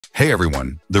Hey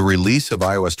everyone, the release of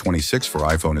iOS 26 for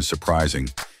iPhone is surprising,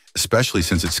 especially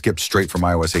since it skipped straight from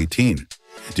iOS 18.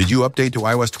 Did you update to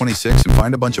iOS 26 and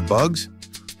find a bunch of bugs?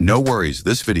 No worries,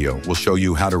 this video will show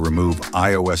you how to remove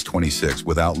iOS 26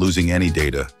 without losing any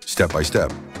data, step by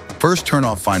step. First, turn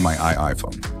off Find My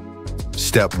iPhone.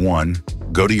 Step 1,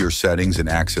 go to your settings and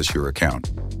access your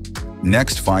account.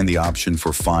 Next, find the option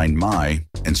for Find My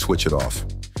and switch it off.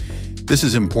 This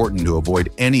is important to avoid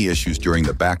any issues during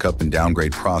the backup and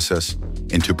downgrade process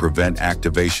and to prevent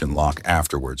activation lock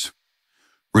afterwards.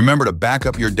 Remember to back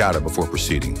up your data before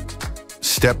proceeding.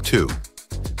 Step 2.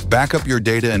 Back up your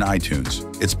data in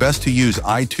iTunes. It's best to use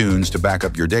iTunes to back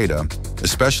up your data,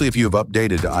 especially if you have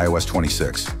updated to iOS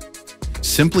 26.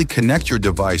 Simply connect your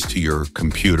device to your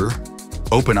computer,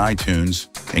 open iTunes,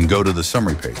 and go to the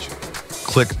summary page.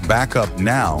 Click Backup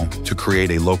Now to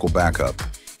create a local backup.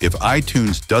 If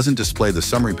iTunes doesn't display the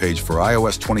summary page for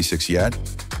iOS 26 yet,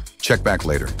 check back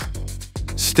later.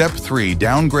 Step 3.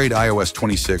 Downgrade iOS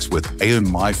 26 with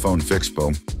iMyFone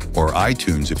Fixppo or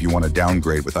iTunes. If you want to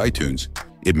downgrade with iTunes,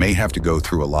 it may have to go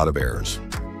through a lot of errors.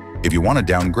 If you want to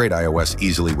downgrade iOS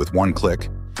easily with one click,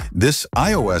 this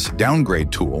iOS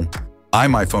downgrade tool,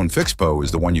 iMyFone Fixppo, is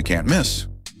the one you can't miss.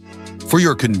 For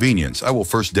your convenience, I will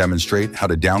first demonstrate how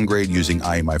to downgrade using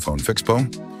iMyFone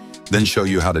Fixppo, then show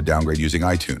you how to downgrade using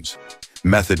iTunes.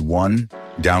 Method 1,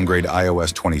 downgrade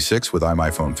iOS 26 with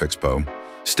iMyFone Fixppo.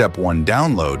 Step 1,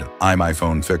 download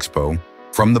iMyFone Fixppo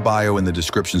from the bio in the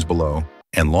descriptions below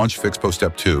and launch Fixppo.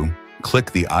 Step 2,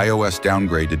 click the iOS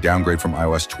downgrade to downgrade from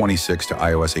iOS 26 to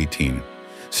iOS 18.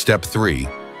 Step 3,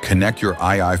 connect your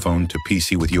iPhone to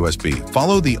PC with USB.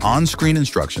 Follow the on-screen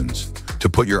instructions to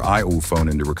put your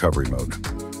iPhone into recovery mode.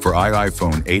 For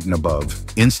iPhone 8 and above,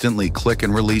 instantly click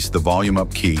and release the volume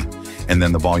up key and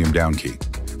then the volume down key.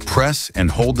 Press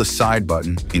and hold the side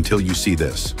button until you see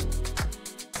this.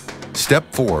 Step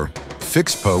 4,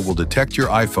 Fixppo will detect your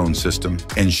iPhone system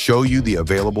and show you the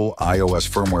available iOS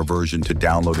firmware version to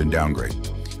download and downgrade.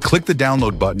 Click the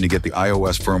download button to get the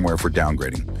iOS firmware for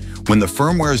downgrading. When the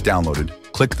firmware is downloaded,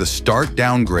 click the Start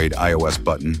Downgrade iOS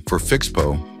button for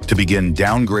Fixppo to begin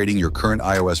downgrading your current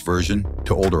iOS version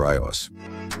to older iOS.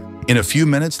 In a few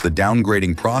minutes, the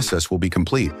downgrading process will be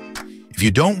complete. If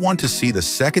you don't want to see the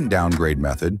second downgrade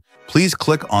method, please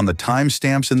click on the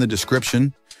timestamps in the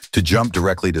description to jump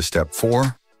directly to Step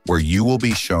 4, where you will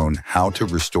be shown how to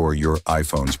restore your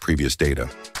iPhone's previous data.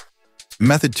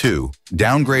 Method 2,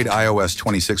 downgrade iOS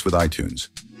 26 with iTunes.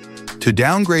 To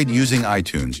downgrade using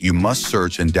iTunes, you must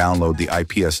search and download the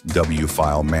IPSW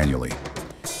file manually.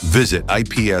 Visit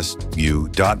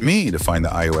ipsvu.me to find the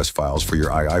iOS files for your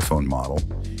iPhone model.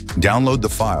 Download the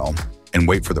file and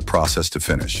wait for the process to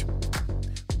finish.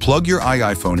 Plug your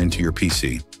iPhone into your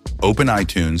PC, open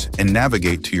iTunes, and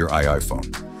navigate to your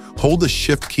iPhone. Hold the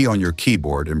Shift key on your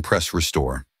keyboard and press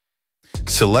Restore.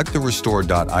 Select the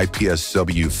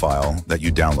restore.ipsw file that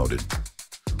you downloaded.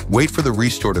 Wait for the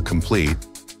restore to complete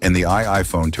and the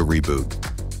iPhone to reboot.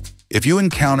 If you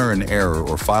encounter an error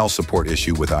or file support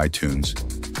issue with iTunes,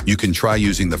 you can try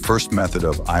using the first method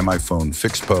of iMyFone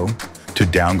Fixppo to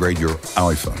downgrade your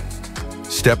iPhone.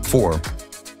 Step 4,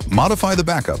 modify the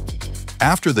backup.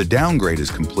 After the downgrade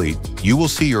is complete, you will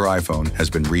see your iPhone has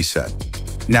been reset.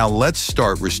 Now let's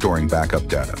start restoring backup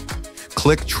data.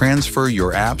 Click Transfer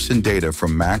your apps and data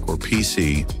from Mac or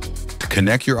PC to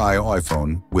connect your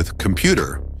iPhone with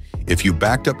computer. If you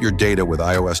backed up your data with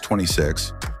iOS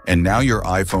 26 and now your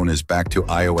iPhone is back to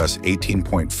iOS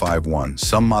 18.51,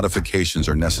 some modifications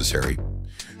are necessary.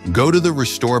 Go to the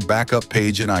Restore Backup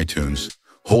page in iTunes,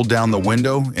 hold down the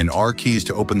window and R keys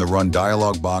to open the Run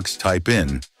dialog box, type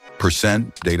in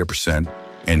 %,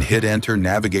 and hit Enter.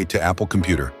 Navigate to Apple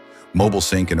Computer, Mobile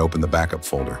Sync, and open the backup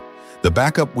folder. The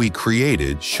backup we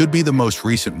created should be the most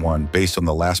recent one based on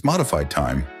the last modified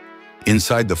time.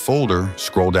 Inside the folder,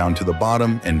 scroll down to the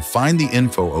bottom and find the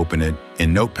info. Open it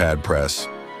in Notepad. Press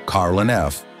Ctrl and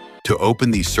F to open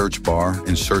the search bar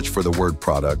and search for the word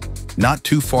product. Not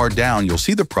too far down, you'll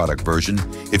see the product version.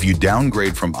 If you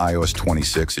downgrade from iOS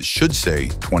 26, it should say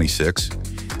 26,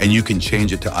 and you can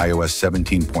change it to iOS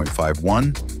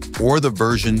 17.51 or the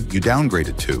version you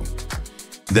downgraded to.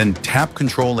 Then tap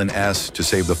Ctrl and S to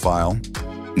save the file.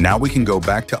 Now we can go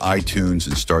back to iTunes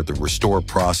and start the restore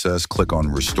process. Click on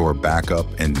Restore Backup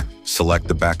and select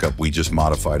the backup we just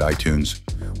modified. iTunes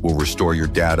will restore your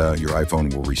data, your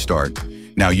iPhone will restart.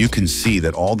 Now you can see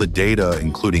that all the data,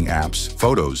 including apps,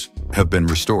 photos, have been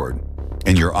restored,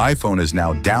 and your iPhone is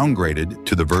now downgraded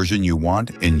to the version you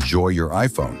want. Enjoy your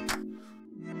iPhone.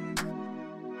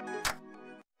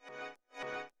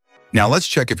 Now let's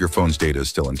check if your phone's data is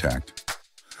still intact.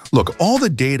 Look, all the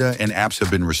data and apps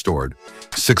have been restored.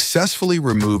 Successfully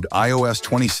removed iOS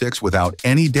 26 without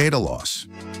any data loss.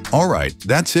 All right,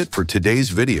 that's it for today's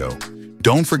video.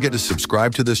 Don't forget to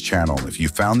subscribe to this channel. If you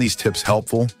found these tips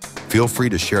helpful, feel free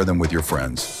to share them with your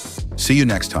friends. See you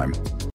next time.